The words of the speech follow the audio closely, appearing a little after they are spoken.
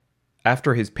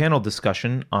After his panel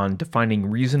discussion on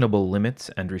defining reasonable limits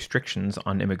and restrictions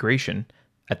on immigration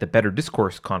at the Better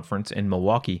Discourse conference in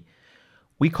Milwaukee,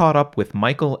 we caught up with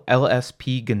Michael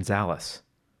LSP Gonzales.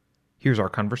 Here's our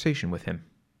conversation with him.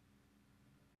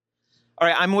 All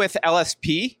right, I'm with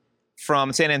LSP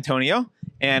from San Antonio,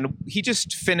 and he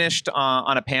just finished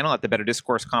on a panel at the Better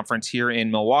Discourse conference here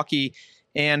in Milwaukee.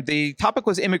 And the topic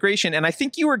was immigration. And I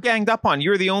think you were ganged up on.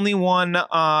 You're the only one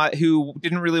who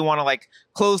didn't really want to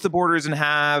close the borders and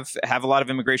have a lot of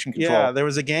immigration control. Yeah, there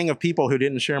was a gang of people who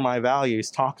didn't share my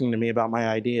values talking to me about my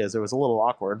ideas. It was a little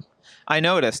awkward. I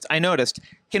noticed. I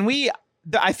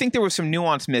think there was some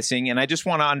nuance missing, and I just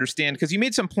want to understand, because you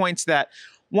made some points that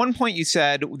one point you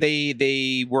said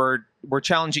they were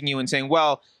challenging you and saying,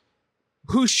 well,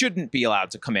 who shouldn't be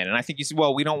allowed to come in? And I think you said,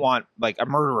 well, we don't want a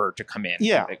murderer to come in.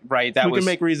 Yeah. Right. We can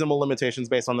make reasonable limitations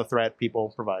based on the threat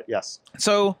people provide. Yes.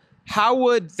 So how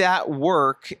would that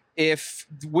work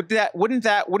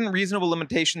wouldn't reasonable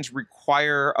limitations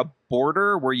require a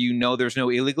border where there's no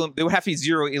illegal, there would have to be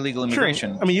zero illegal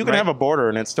immigration. Sure. I mean, you can have a border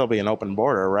and it still be an open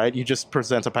border, right? You just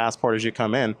present a passport as you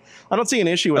come in. I don't see an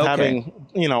issue with having,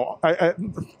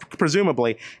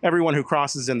 presumably everyone who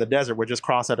crosses in the desert would just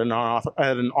cross at an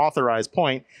authorized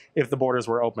point if the borders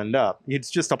were opened up. You'd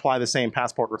just apply the same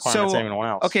passport requirements to anyone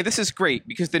else. Okay, this is great,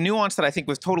 because the nuance that I think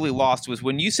was totally lost was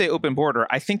when you say open border,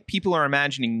 I think people are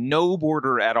imagining no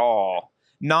border at all.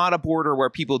 Not a border where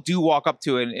people do walk up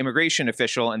to an immigration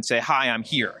official and say, "Hi, I'm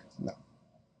here." No.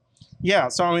 Yeah,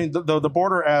 so I mean, the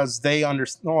border as they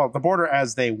the border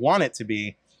as they want it to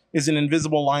be is an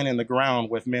invisible line in the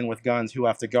ground with men with guns who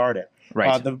have to guard it.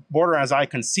 Right. The border as I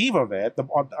conceive of it,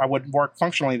 I would work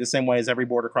functionally the same way as every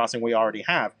border crossing we already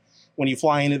have. When you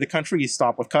fly into the country, you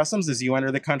stop with customs. As you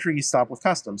enter the country, you stop with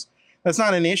customs. That's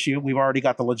not an issue. We've already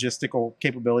got the logistical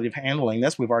capability of handling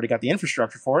this. We've already got the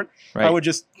infrastructure for it. Right. I would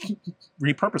just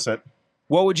repurpose it.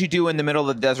 What would you do in the middle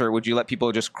of the desert? Would you let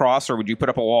people just cross, or would you put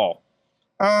up a wall?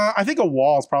 I think a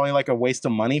wall is probably a waste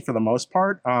of money for the most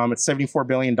part. It's $74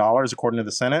 billion according to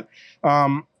the Senate.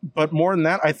 But more than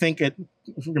that, I think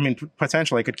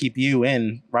potentially it could keep you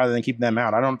in rather than keep them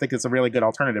out. I don't think it's a really good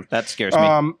alternative. That scares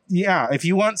me. Yeah, if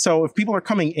people are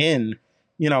coming in,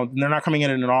 they're not coming in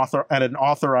at an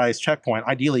authorized checkpoint.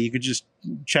 Ideally, you could just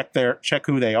check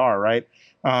who they are, right?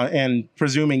 And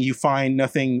presuming you find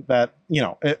nothing that,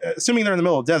 assuming they're in the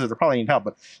middle of the desert, they probably need help.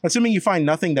 But assuming you find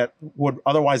nothing that would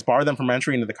otherwise bar them from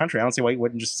entry into the country, I don't see why you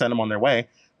wouldn't just send them on their way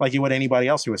like you would anybody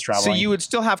else who was traveling. So you would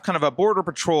still have kind of a border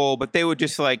patrol, but they would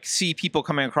just see people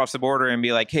coming across the border and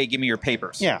be like, "Hey, give me your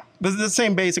papers." Yeah, the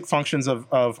same basic functions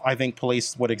of I think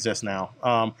police would exist now.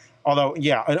 Although,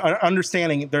 yeah,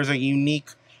 understanding there's a unique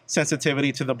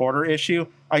sensitivity to the border issue.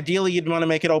 Ideally, you'd want to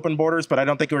make it open borders, but I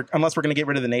don't think unless we're going to get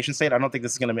rid of the nation state, I don't think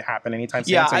this is going to happen anytime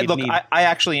soon. Yeah, I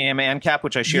actually am ANCAP,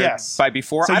 which I shared by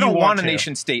before. So I don't want a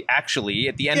nation state, actually,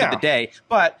 at the end of the day,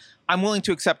 but I'm willing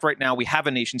to accept right now we have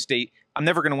a nation state. I'm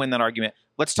never going to win that argument.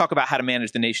 Let's talk about how to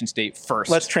manage the nation state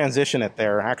first. Let's transition it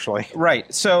there, actually.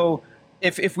 Right. So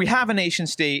if we have a nation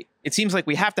state, it seems like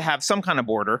we have to have some kind of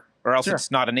border, or else it's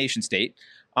not a nation state.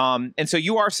 And so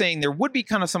you are saying there would be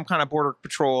kind of some kind of border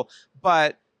patrol,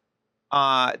 but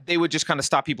they would just kind of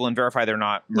stop people and verify they're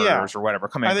not murderers or whatever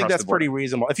coming across the border. I think that's pretty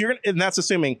reasonable. And that's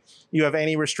assuming you have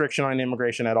any restriction on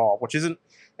immigration at all, which isn't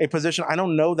a position I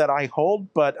don't know that I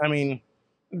hold, but I mean,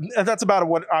 that's about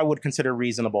what I would consider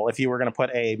reasonable if you were going to put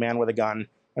a man with a gun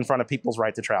in front of people's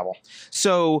right to travel.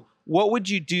 So what would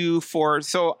you do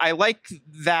so I like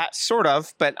that sort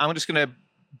of, but I'm just going to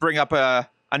bring up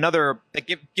another that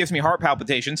gives me heart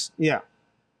palpitations. Yeah.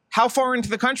 How far into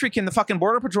the country can the fucking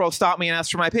border patrol stop me and ask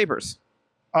for my papers?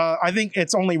 I think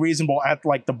it's only reasonable at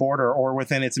the border or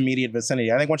within its immediate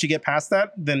vicinity. I think once you get past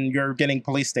that, then you're getting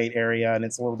police state area and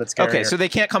it's a little bit scarier. Okay, so they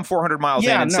can't come 400 miles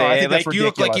in and say, you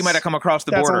look like you might have come across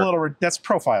the border. That's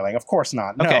profiling. Of course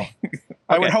not. No. Okay.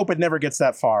 I would hope it never gets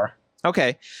that far.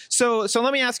 Okay. So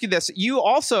let me ask you this. You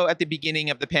also at the beginning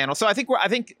of the panel. So I think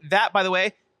that, by the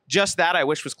way, just that I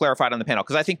wish was clarified on the panel,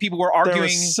 because I think people were arguing.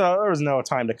 There was no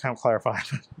time to clarify.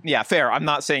 Yeah, fair. I'm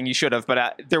not saying you should have,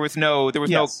 but there was no.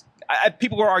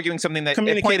 People were arguing something that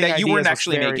a point that you weren't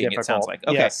actually making. Difficult. It sounds like.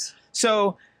 Okay. Yes.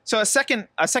 So a second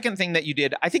thing that you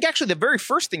did, I think actually the very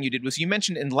first thing you did was you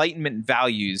mentioned Enlightenment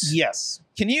values. Yes.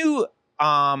 Can you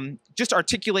just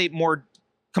articulate more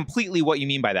completely what you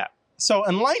mean by that? So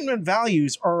Enlightenment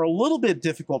values are a little bit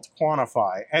difficult to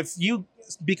quantify.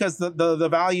 Because the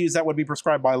values that would be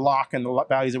prescribed by Locke and the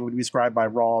values that would be prescribed by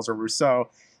Rawls or Rousseau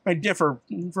might differ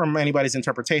from anybody's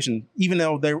interpretation, even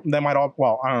though they might all,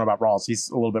 well, I don't know about Rawls, he's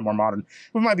a little bit more modern,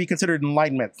 but might be considered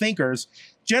Enlightenment thinkers.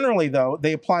 Generally, though,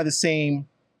 they apply the same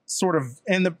sort of,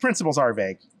 and the principles are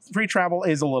vague. free travel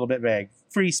is a little bit vague.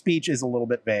 Free speech is a little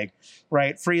bit vague,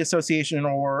 right? Free association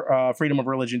or freedom of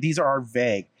religion, these are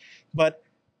vague. But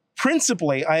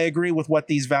principally, I agree with what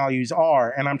these values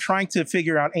are, and I'm trying to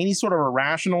figure out any sort of a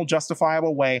rational,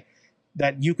 justifiable way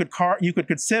that you could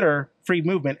consider free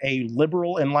movement a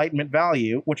liberal Enlightenment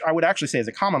value, which I would actually say is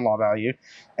a common law value,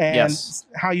 and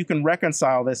how you can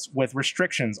reconcile this with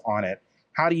restrictions on it.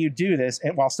 How do you do this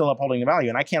while still upholding the value?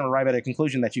 And I can't arrive at a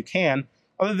conclusion that you can,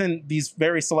 other than these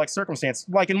very select circumstances.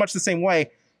 Like in much the same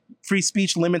way, free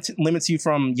speech limits you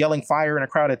from yelling fire in a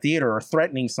crowded theater or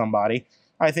threatening somebody.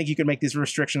 I think you could make these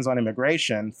restrictions on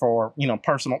immigration for,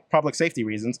 personal public safety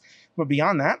reasons. But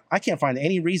beyond that, I can't find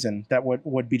any reason that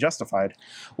would be justified.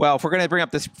 Well, if we're going to bring up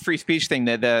this free speech thing,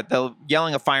 the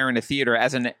yelling of fire in a theater,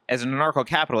 as an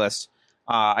anarcho-capitalist,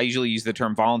 I usually use the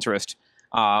term voluntarist.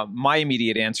 My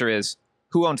immediate answer is,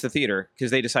 who owns the theater? Because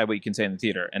they decide what you can say in the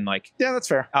theater. And yeah, that's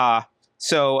fair.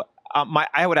 So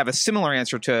I would have a similar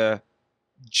answer to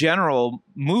general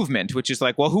movement, which is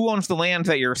well, who owns the land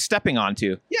that you're stepping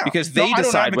onto? Yeah, because they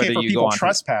decide whether you go on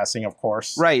trespassing, of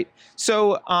course. Right.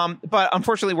 So, but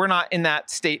unfortunately, we're not in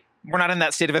that state. We're not in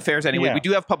that state of affairs anyway. Yeah. We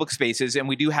do have public spaces, and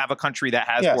we do have a country that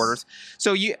has borders.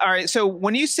 So all right. So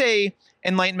when you say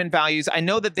Enlightenment values, I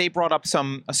know that they brought up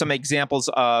some examples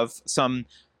of some.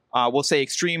 We'll say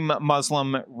extreme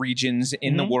Muslim regions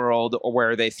in the world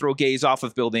where they throw gays off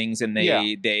of buildings and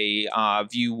they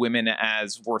view women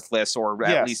as worthless or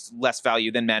at least less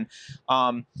value than men.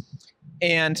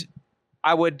 And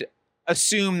I would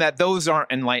assume that those aren't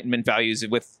Enlightenment values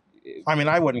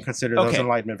I wouldn't consider those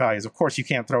Enlightenment values. Of course, you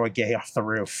can't throw a gay off the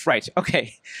roof. Right.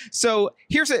 Okay. So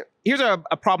here's a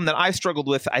problem that I've struggled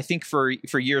with, I think, for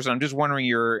years, and I'm just wondering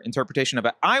your interpretation of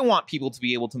it. I want people to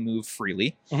be able to move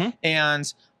freely,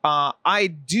 and I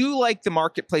do like the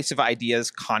marketplace of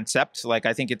ideas concept.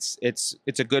 I think it's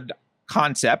a good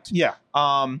concept. Yeah.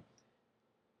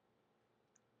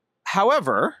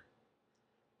 However,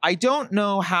 I don't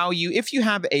know how if you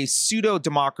have a pseudo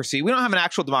democracy, we don't have an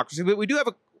actual democracy, but we do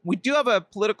have a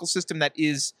political system that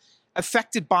is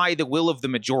affected by the will of the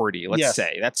majority. Let's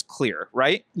say that's clear,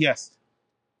 right? Yes.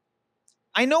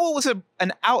 I know it was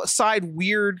an outside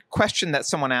weird question that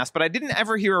someone asked, but I didn't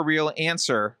ever hear a real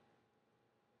answer.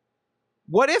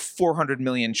 What if 400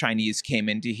 million Chinese came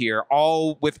into here,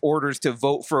 all with orders to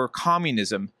vote for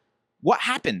communism? What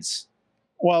happens?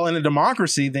 Well, in a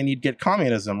democracy, then you'd get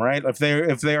communism, right? If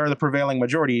they are the prevailing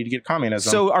majority, you'd get communism.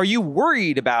 So are you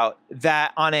worried about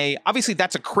that obviously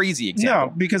that's a crazy example.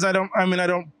 No, because I don't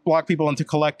block people into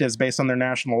collectives based on their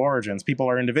national origins. People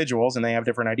are individuals and they have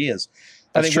different ideas.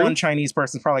 I think one Chinese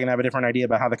person is probably going to have a different idea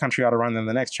about how the country ought to run than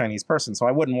the next Chinese person. So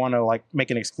I wouldn't want to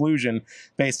make an exclusion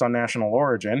based on national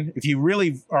origin. If you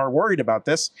really are worried about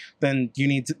this, then you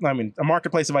need to, a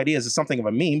marketplace of ideas is something of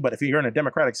a meme, but if you're in a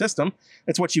democratic system,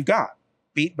 it's what you've got.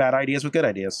 Beat bad ideas with good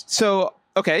ideas. So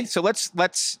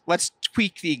let's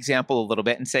tweak the example a little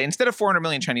bit and say, instead of 400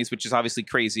 million Chinese, which is obviously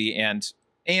crazy and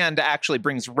actually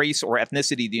brings race or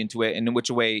ethnicity into it, and in which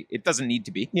way it doesn't need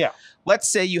to be. Yeah. Let's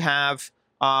say you have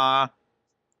an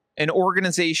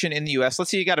organization in the U.S. Let's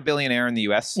say you got a billionaire in the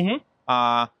U.S.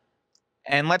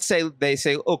 And let's say they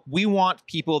say, look, we want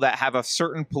people that have a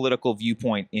certain political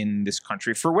viewpoint in this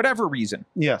country for whatever reason.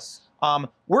 Yes.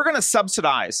 We're going to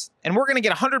subsidize, and we're going to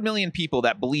get 100 million people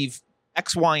that believe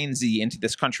X, Y, and Z into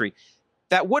this country.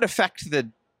 That would affect the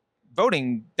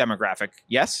voting demographic,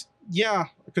 yes? Yeah,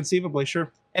 conceivably,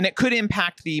 sure. And it could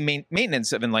impact the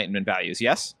maintenance of Enlightenment values,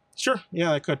 yes? Sure,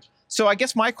 yeah, it could. So I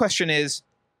guess my question is,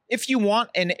 if you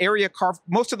want an area carved,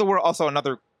 most of the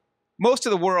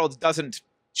world doesn't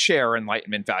share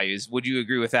Enlightenment values. Would you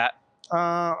agree with that?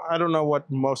 I don't know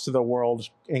what most of the world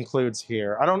includes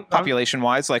here.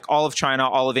 Population-wise, all of China,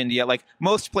 all of India,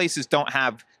 most places don't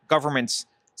have governments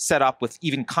set up with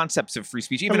even concepts of free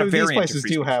speech, even a variant of free speech. These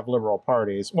places do have liberal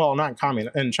parties. Well, not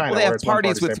in China. Well, they have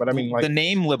parties with the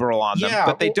name liberal on them,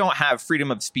 but they don't have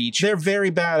freedom of speech. They're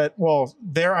very bad at,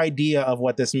 their idea of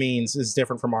what this means is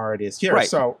different from our ideas here. Right.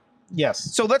 So,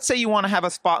 yes. So let's say you want to have a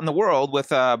spot in the world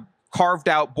with a carved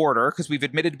out border, because we've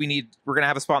admitted we're going to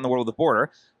have a spot in the world with a border.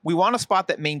 We want a spot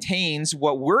that maintains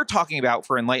what we're talking about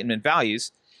for Enlightenment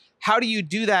values. How do you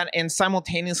do that and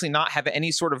simultaneously not have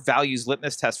any sort of values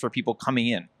litmus test for people coming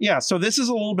in? Yeah, so this is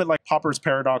a little bit like Popper's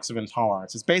paradox of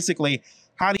intolerance. It's basically,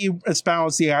 how do you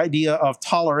espouse the idea of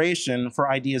toleration for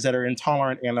ideas that are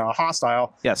intolerant and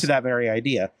hostile to that very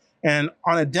idea? And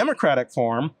on a democratic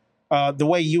form, the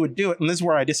way you would do it, and this is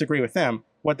where I disagree with them,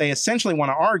 What they essentially want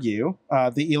to argue,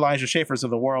 the Elijah Schafers of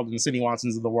the world and the Sidney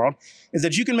Watsons of the world, is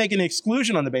that you can make an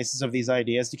exclusion on the basis of these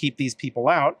ideas to keep these people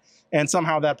out, and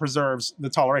somehow that preserves the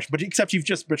toleration. But except you've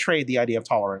just betrayed the idea of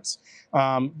tolerance.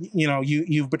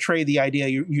 You've betrayed the idea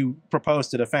you propose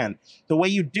to defend. The way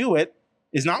you do it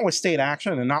is not with state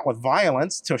action and not with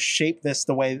violence to shape this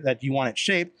the way that you want it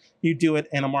shaped. You do it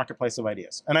in a marketplace of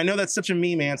ideas. And I know that's such a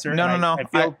meme answer. No. I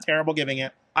feel terrible giving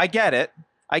it. I get it.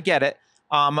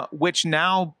 Which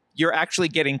now you're actually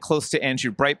getting close to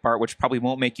Andrew Breitbart, which probably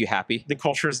won't make you happy. The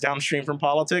culture is downstream from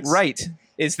politics. Right.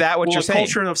 Is that what you're saying?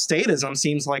 The culture of statism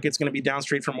seems like it's going to be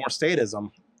downstream from more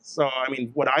statism. So, I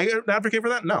mean, would I advocate for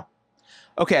that? No.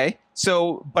 Okay.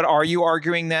 So, but are you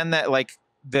arguing then that like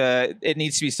it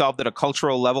needs to be solved at a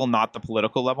cultural level, not the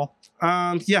political level?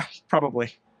 Yeah,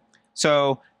 probably.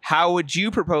 So how would you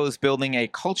propose building a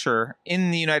culture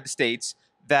in the United States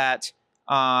that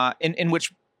in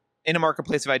which in a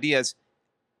marketplace of ideas,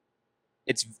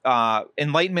 it's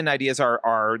Enlightenment ideas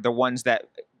are the ones that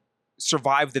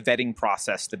survive the vetting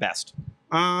process the best?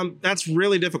 That's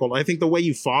really difficult. I think the way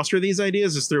you foster these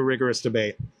ideas is through rigorous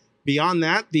debate. Beyond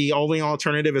that, the only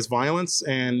alternative is violence,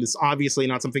 and it's obviously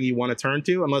not something you want to turn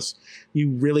to unless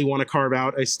you really want to carve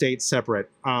out a state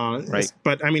separate. Right.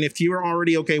 But I mean, if you are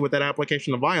already okay with that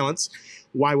application of violence,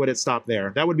 why would it stop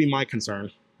there? That would be my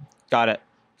concern. Got it.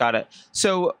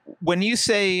 So when you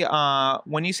say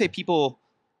people,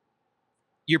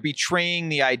 you're betraying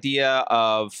the idea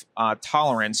of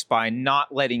tolerance by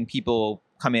not letting people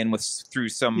come in through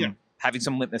having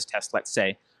some litmus test, let's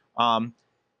say.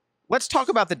 Let's talk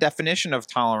about the definition of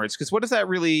tolerance, because what does that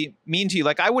really mean to you?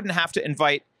 Like, I wouldn't have to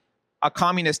invite a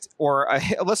communist or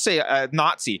let's say a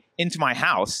Nazi into my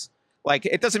house. Like,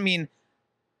 it doesn't mean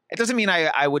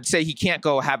I would say he can't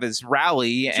go have his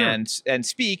rally Sure. and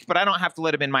speak, but I don't have to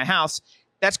let him in my house.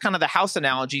 That's kind of the house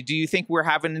analogy. Do you think we're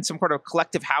having some sort of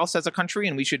collective house as a country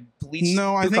and we should police?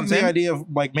 No, I think the idea of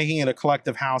like making it a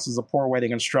collective house is a poor way to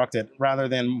construct it, rather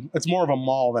than it's more of a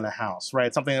mall than a house,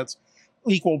 right? Something that's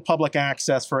equal public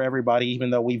access for everybody, even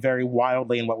though we vary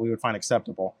wildly in what we would find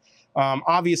acceptable.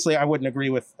 Obviously, I wouldn't agree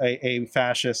with a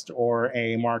fascist or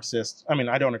a Marxist. I mean,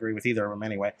 I don't agree with either of them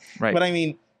anyway. Right. But I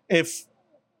mean,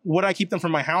 would I keep them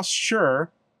from my house? Sure.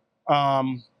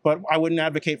 But I wouldn't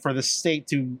advocate for the state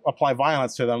to apply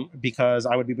violence to them, because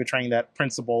I would be betraying that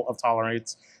principle of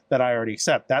tolerance that I already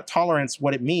accept. That tolerance,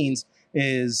 what it means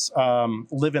is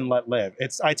live and let live.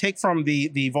 I take from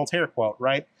the Voltaire quote,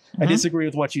 right? I disagree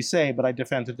with what you say, but I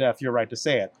defend to death your right to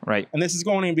say it. Right. And this is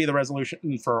going to be the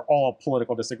resolution for all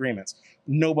political disagreements.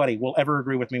 Nobody will ever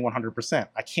agree with me 100%.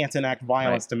 I can't enact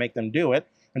violence to make them do it.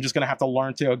 I'm just going to have to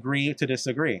learn to agree to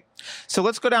disagree. So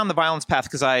let's go down the violence path,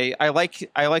 because I like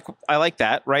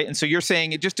that, right? And so you're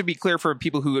saying, just to be clear for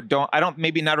people who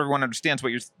maybe not everyone understands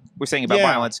what we're saying about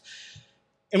violence.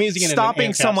 I'm using it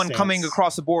stopping someone coming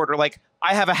across the border, like,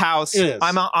 I have a house,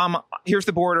 here's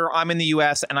the border, I'm in the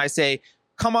U.S., and I say,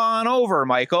 come on over,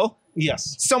 Michael.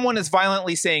 Yes. Someone is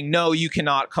violently saying, no, you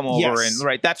cannot come over. Yes. And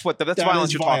right, that's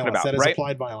violence you're talking about. That is right?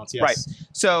 applied violence. Yes. Right.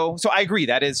 So I agree.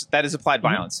 That is applied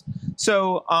violence.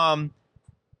 So,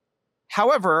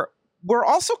 however, we're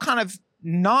also kind of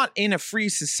not in a free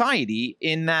society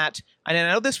in that, and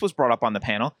I know this was brought up on the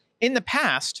panel, in the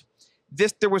past,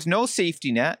 there was no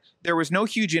safety net. There was no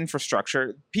huge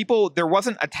infrastructure. There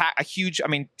wasn't a huge,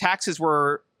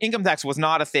 income tax was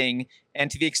not a thing. And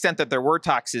to the extent that there were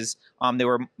taxes, they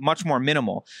were much more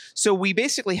minimal. So we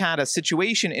basically had a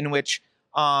situation in which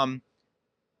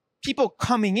people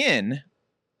coming in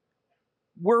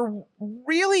were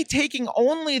really taking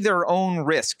only their own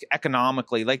risk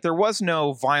economically. Like, there was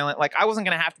no violent, like, I wasn't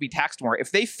going to have to be taxed more.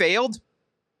 If they failed,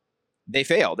 they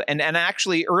failed. And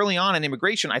actually, early on in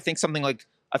immigration, I think something like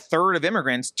a third of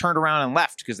immigrants turned around and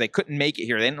left because they couldn't make it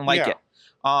here. They didn't like it.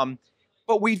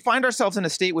 But we find ourselves in a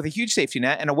state with a huge safety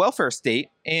net and a welfare state,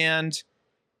 and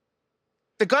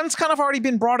the gun's kind of already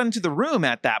been brought into the room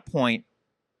at that point.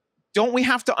 Don't we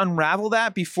have to unravel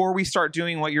that before we start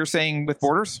doing what you're saying with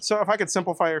borders? So if I could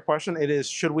simplify your question, it is,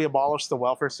 should we abolish the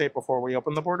welfare state before we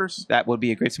open the borders? That would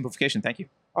be a great simplification. Thank you.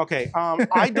 Okay.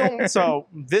 I don't. So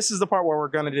this is the part where we're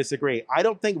going to disagree. I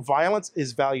don't think violence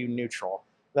is value neutral.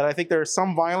 That I think there is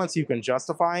some violence you can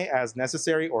justify as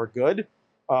necessary or good,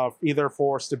 either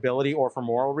for stability or for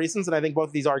moral reasons. And I think both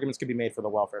of these arguments can be made for the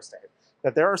welfare state.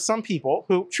 That there are some people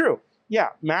who,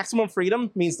 maximum freedom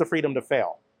means the freedom to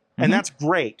fail. And that's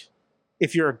great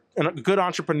if you're a good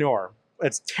entrepreneur.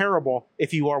 It's terrible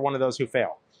if you are one of those who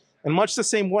fail. In much the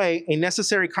same way, a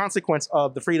necessary consequence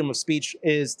of the freedom of speech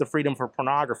is the freedom for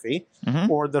pornography,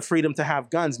 or the freedom to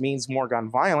have guns means more gun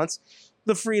violence.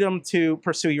 The freedom to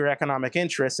pursue your economic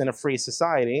interests in a free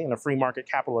society, in a free market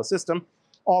capitalist system,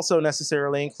 also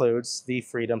necessarily includes the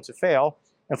freedom to fail.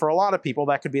 And for a lot of people,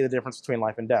 that could be the difference between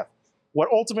life and death. What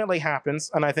ultimately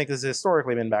happens, and I think this has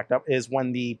historically been backed up, is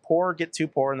when the poor get too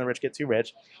poor and the rich get too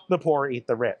rich, the poor eat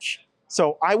the rich.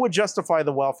 So I would justify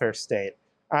the welfare state.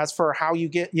 As for how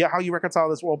you reconcile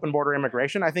this open border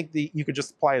immigration, I think you could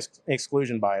just apply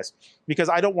exclusion bias, because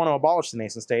I don't want to abolish the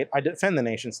nation state. I defend the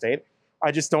nation state.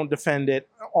 I just don't defend it,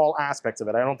 all aspects of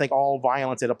it. I don't think all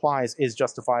violence it applies is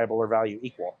justifiable or value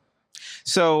equal.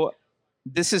 So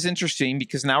this is interesting,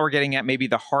 because now we're getting at maybe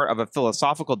the heart of a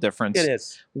philosophical difference. It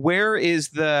is.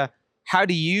 How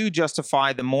do you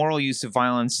justify the moral use of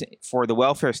violence for the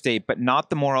welfare state, but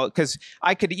not the moral? Because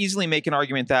I could easily make an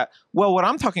argument that, well, what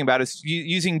I'm talking about is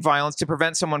using violence to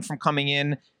prevent someone from coming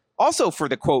in, also for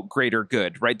the quote greater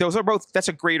good, right? Those are both. That's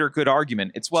a greater good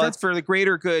argument. It's It's for the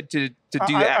greater good to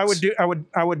do X.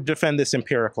 I would defend this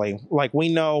empirically. Like,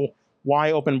 we know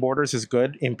why open borders is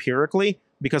good empirically,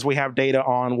 because we have data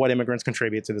on what immigrants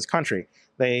contribute to this country.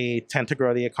 They tend to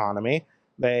grow the economy.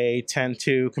 They tend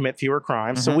to commit fewer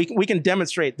crimes. So we can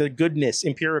demonstrate the goodness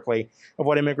empirically of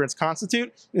what immigrants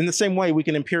constitute. In the same way, we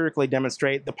can empirically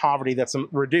demonstrate the poverty that's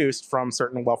reduced from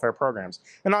certain welfare programs.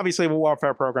 And obviously, the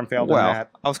welfare program failed in that.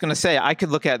 I was going to say, I could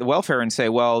look at the welfare and say,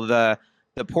 well, the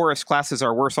poorest classes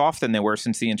are worse off than they were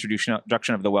since the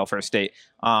introduction of the welfare state.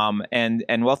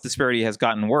 And wealth disparity has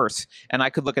gotten worse. And I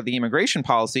could look at the immigration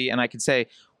policy and I could say,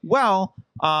 well,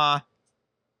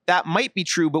 that might be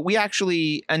true, but we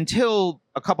actually, until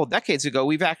a couple decades ago,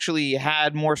 we've actually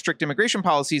had more strict immigration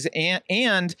policies,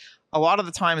 and a lot of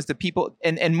the times the people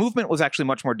and movement was actually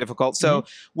much more difficult. So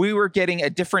we were getting a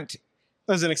different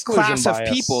class of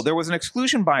people. There was an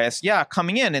exclusion bias,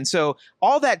 coming in. And so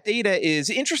all that data is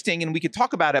interesting and we could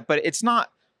talk about it, but it's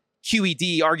not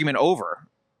QED argument over.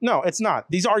 No, it's not.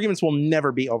 These arguments will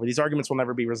never be over. These arguments will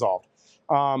never be resolved.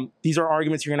 These are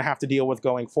arguments you're going to have to deal with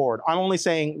going forward. I'm only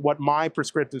saying what my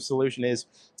prescriptive solution is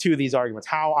to these arguments,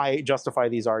 how I justify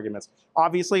these arguments.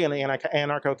 Obviously, an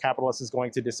anarcho-capitalist is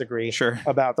going to disagree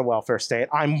about the welfare state.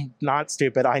 I'm not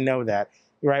stupid. I know that.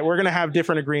 Right? We're going to have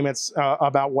different agreements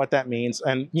about what that means,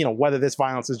 and whether this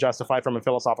violence is justified from a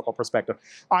philosophical perspective.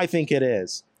 I think it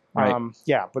is. Right.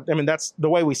 But I mean, that's the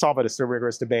way we solve it, is through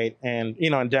rigorous debate and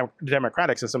in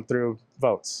democratic system through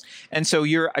votes. And so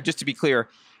you're, just to be clear,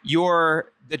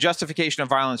 the justification of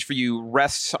violence for you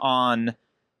rests on,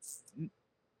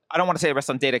 I don't want to say rests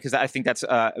on data, because I think that's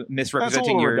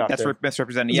misrepresenting that's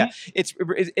misrepresenting.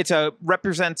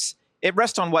 It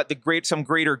rests on what some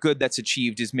greater good that's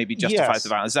achieved is maybe justifies the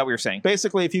violence. Is that what you're saying?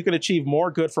 Basically, if you could achieve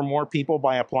more good for more people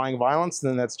by applying violence,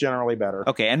 then that's generally better.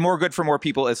 Okay, and more good for more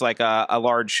people is like a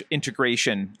large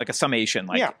integration, like a summation,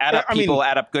 add up people,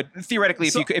 add up good. Theoretically,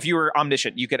 if you were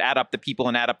omniscient, you could add up the people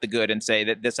and add up the good and say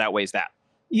that this outweighs that.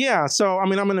 Yeah, so I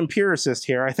mean, I'm an empiricist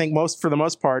here. I think for the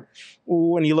most part,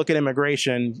 when you look at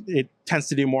immigration, it tends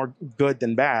to do more good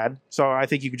than bad. So I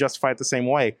think you could justify it the same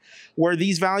way. Where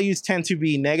these values tend to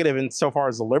be negative, in so far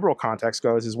as the liberal context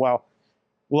goes, as well.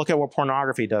 Look at what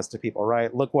pornography does to people,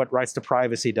 right? Look what rights to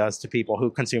privacy does to people who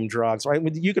consume drugs, right?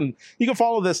 You can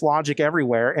follow this logic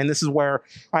everywhere, and this is where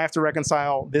I have to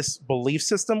reconcile this belief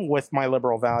system with my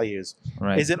liberal values.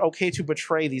 Right. Is it okay to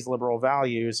betray these liberal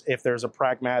values if there's a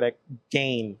pragmatic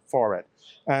gain for it?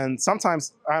 And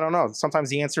sometimes, I don't know, sometimes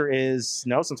the answer is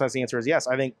no, sometimes the answer is yes.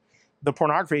 I think the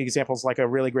pornography example is like a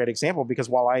really great example, because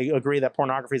while I agree that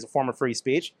pornography is a form of free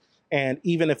speech, and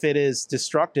even if it is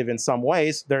destructive in some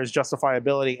ways, there's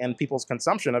justifiability in people's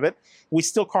consumption of it, we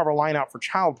still carve a line out for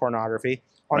child pornography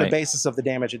on the basis of the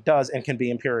damage it does and can be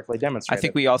empirically demonstrated. I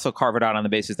think we also carve it out on the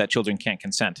basis that children can't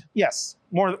consent. Yes.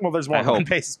 There's more than one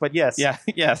basis, but yes. Yeah,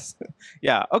 yes.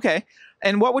 Yeah, okay.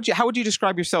 And how would you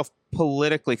describe yourself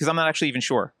politically? Because I'm not actually even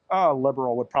sure.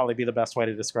 Liberal would probably be the best way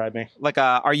to describe me. Like,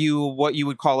 are you what you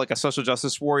would call like a social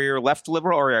justice warrior, left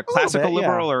liberal, or a classical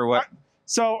liberal, or what?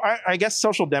 So I guess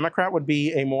social democrat would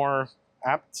be a more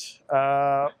apt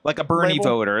like a Bernie label.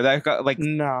 Voter. Like like a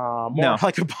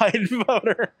Biden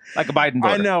voter. Like a Biden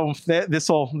voter. I know this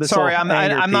will. Sorry,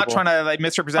 I'm not trying to like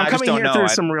misrepresent. I'm I just don't know. through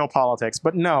some real politics,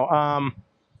 but no.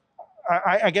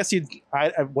 I guess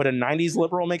would a '90s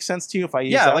liberal make sense to you if I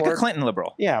use that like word? A Clinton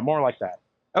liberal. Yeah, more like that.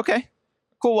 Okay,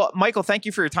 cool. Well, Michael, thank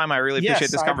you for your time. I really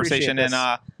appreciate this conversation, and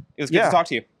it was good to talk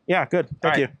to you. Yeah, good.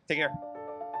 Thank you. Take care.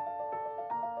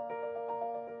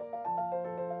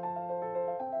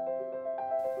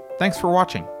 Thanks for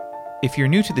watching. If you're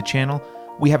new to the channel,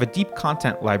 we have a deep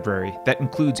content library that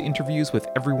includes interviews with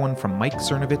everyone from Mike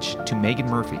Cernovich to Megan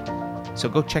Murphy, so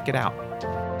go check it out.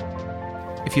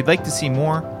 If you'd like to see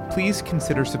more, please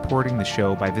consider supporting the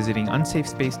show by visiting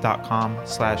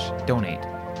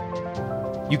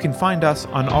unsafespace.com/donate. You can find us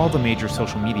on all the major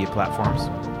social media platforms.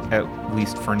 at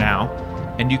least for now,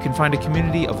 and you can find a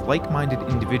community of like-minded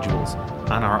individuals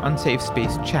on our Unsafe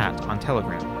Space chat on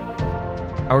Telegram.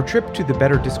 Our trip to the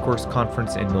Better Discourse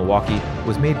conference in Milwaukee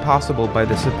was made possible by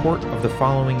the support of the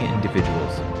following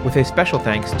individuals, with a special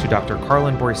thanks to Dr.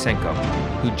 Karlin Borisenko,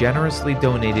 who generously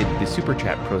donated the Super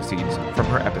Chat proceeds from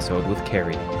her episode with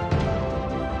Carrie.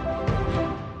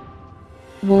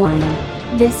 Warning.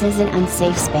 This is an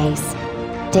unsafe space.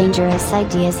 Dangerous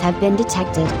ideas have been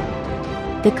detected.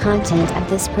 The content of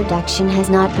this production has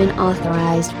not been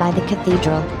authorized by the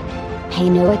Cathedral. Pay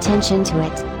no attention to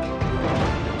it.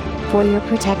 For your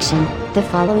protection, the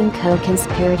following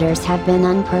co-conspirators have been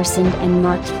unpersoned and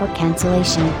marked for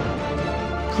cancellation.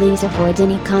 Please avoid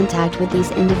any contact with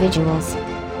these individuals.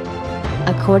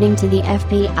 According to the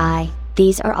FBI,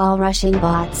 these are all Russian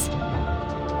bots.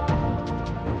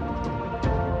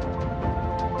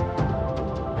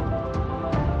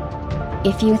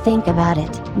 If you think about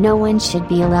it, no one should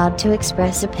be allowed to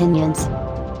express opinions.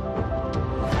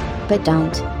 But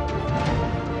don't.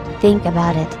 Think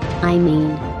about it, I mean.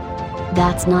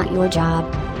 That's not your job.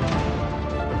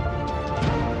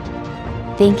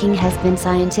 Thinking has been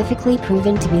scientifically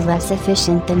proven to be less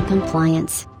efficient than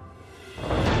compliance.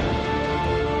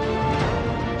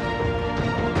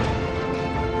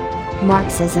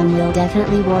 Marxism will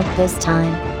definitely work this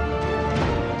time.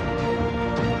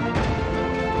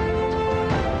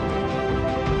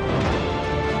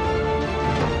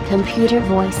 Computer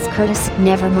voice Curtis.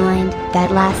 Never mind,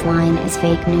 that last line is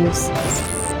fake news.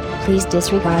 Please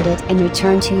disregard it and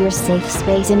return to your safe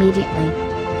space immediately.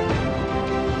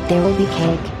 There will be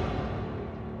cake.